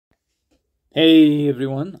Hey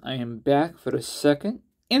everyone, I am back for the second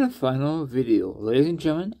and final video. Ladies and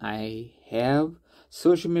gentlemen, I have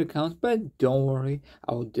social media accounts, but don't worry,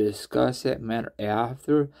 I will discuss that matter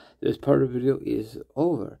after this part of the video is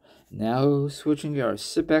over. Now switching gears,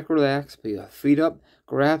 sit back, relax, put your feet up,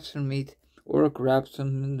 grab some meat, or grab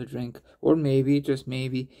something to drink, or maybe, just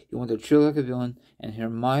maybe, you want to chill like a villain and hear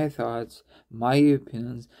my thoughts, my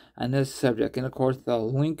opinions on this subject. And of course, the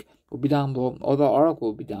link will be down below, or the article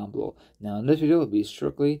will be down below. Now, in this video, will be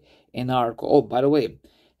strictly an article. Oh, by the way,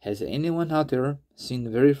 has anyone out there seen the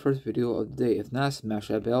very first video of the day? If not, smash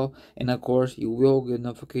that bell, and of course, you will get a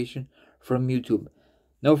notification from YouTube.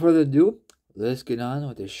 No further ado, let's get on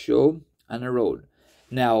with the show on the road.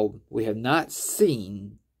 Now, we have not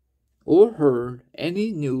seen or heard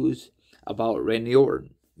any news about Randy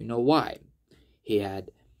Orton. You know why? He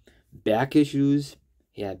had back issues,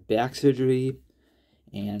 he had back surgery,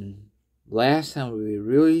 and last time we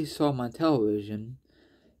really saw him on television,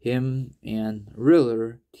 him and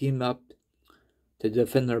Riddle teamed up to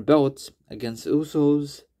defend their belts against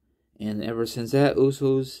Usos, and ever since that,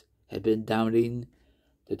 Usos have been dominating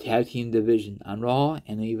the tag team division on Raw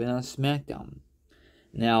and even on SmackDown.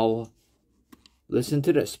 Now, listen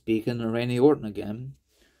to this. Speaking of Randy Orton again,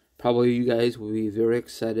 probably you guys will be very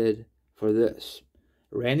excited for this.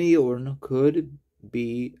 Randy Orton could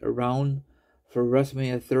be around for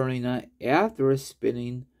WrestleMania 39 after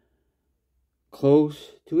spending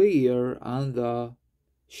close to a year on the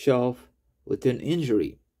shelf with an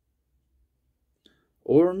injury.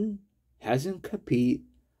 Orton hasn't competed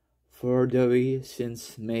for WWE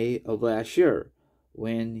since May of last year,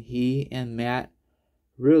 when he and Matt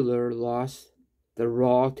Riddle lost the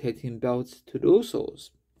Raw Tag Team belts to the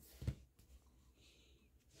Usos.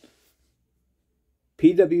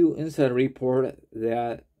 Pwinsider report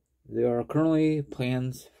that there are currently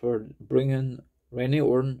plans for bringing Randy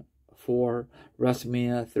Orton for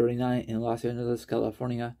WrestleMania 39 in Los Angeles,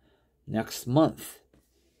 California next month.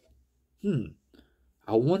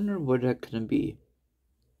 I wonder what that can be.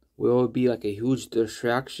 Will it be like a huge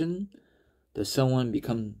distraction? Does someone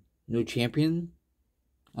become new champion?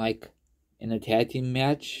 Like in a tag team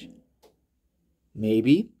match?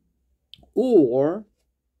 Maybe. Or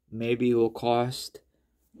maybe it will cost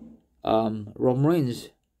Roman Reigns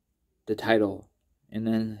the title and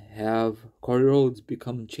then have Cody Rhodes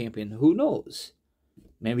become champion. Who knows?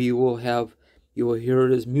 Maybe you will hear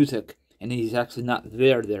his music and he's actually not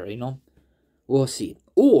there, you know? We'll see.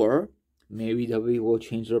 Or maybe WWE will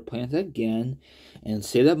change their plans again and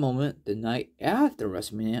save that moment the night after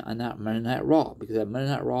WrestleMania on that Monday Night Raw, because that Monday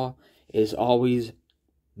Night Raw is always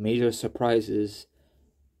major surprises,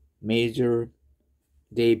 major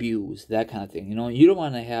debuts, that kind of thing. You know, you don't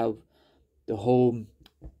want to have the whole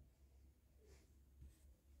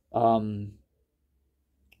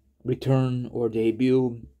return or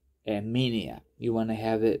debut at Mania. You want to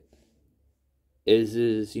have it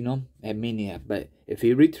at Mania. But if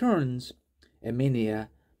he returns at Mania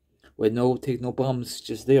with no bumps,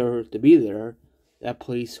 just there to be there, that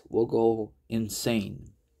place will go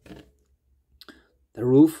insane. The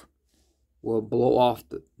roof will blow off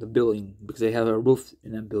the building, because they have a roof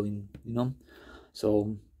in that building, you know?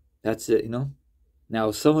 So that's it, you know?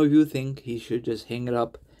 Now, some of you think he should just hang it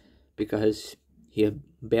up because he is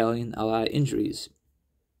battling a lot of injuries.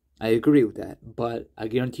 I agree with that, but I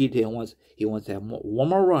guarantee he wants to have one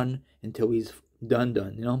more run until he's done,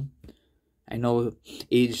 you know? I know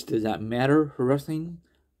age does not matter for wrestling,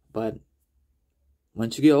 but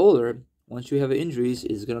once you get older, once you have injuries,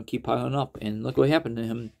 it's going to keep piling up. And look what happened to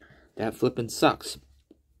him. That flipping sucks.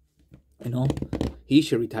 You know, he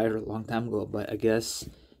should retire a long time ago, but I guess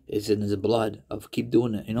it's in his blood of keep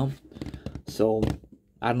doing it, you know? So,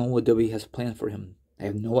 I don't know what WWE has planned for him. I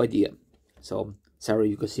have no idea. So, sorry,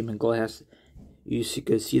 you could see my glass. You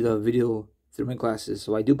could see the video through my glasses,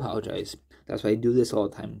 so I do apologize. That's why I do this all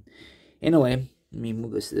the time. Anyway, let me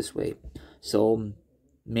move this way. So,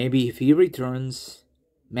 maybe if he returns,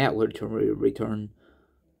 Matt would return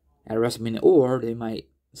at WrestleMania, or they might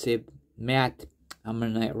say Matt on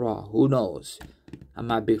Monday Night Raw. Who knows? I'm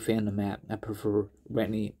not a big fan of Matt. I prefer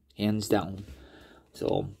Randy, hands down.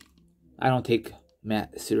 So, I don't take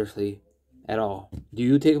Matt seriously at all. Do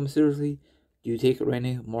you take him seriously? Do you take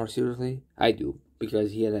Randy more seriously? I do,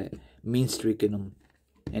 because he had a mean streak in him.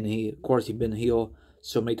 And he's been a heel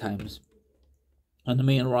so many times on the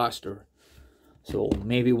main roster. So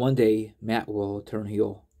maybe one day Matt will turn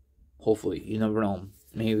heel. Hopefully. You never know.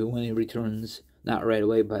 Maybe when he returns, not right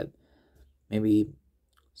away, but maybe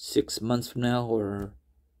 6 months from now or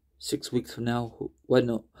 6 weeks from now.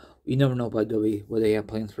 No, you never know about WWE, what they have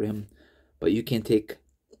plans for him. But you can't take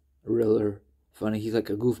Riddle funny. He's like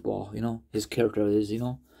a goofball, you know. His character is, you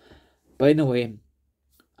know. But anyway,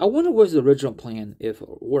 I wonder what was the original plan if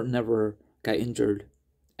Orton never got injured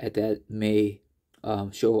at that May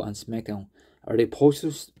show on SmackDown. Are they supposed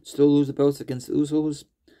to still lose the belts against the Usos?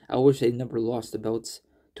 I wish they never lost the belts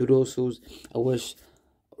to the Usos. I wish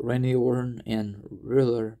Randy Orton and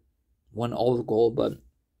Riddle won all the gold, but,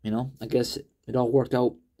 you know, I guess it all worked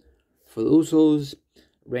out for the Usos.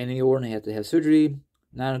 Randy Orton had to have surgery,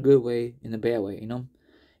 not in a good way, in a bad way, you know.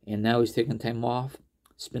 And now he's taking time off,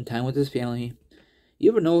 spend time with his family.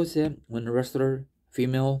 You ever notice that when a wrestler,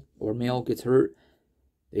 female or male, gets hurt,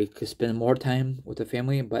 they could spend more time with the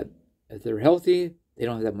family, but if they're healthy, they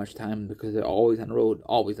don't have that much time because they're always on the road,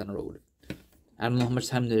 always on the road. I don't know how much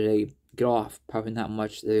time do they get off. Probably not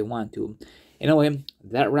much that they want to. Anyway,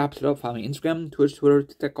 that wraps it up. Follow me on Instagram, Twitch, Twitter,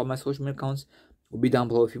 TikTok, all my social media accounts will be down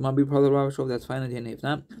below. If you want to be part of the Robert Show, that's fine. And if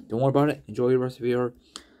not, don't worry about it. Enjoy the rest of your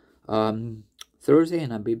Thursday,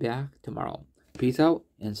 and I'll be back tomorrow. Peace out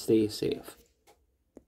and stay safe.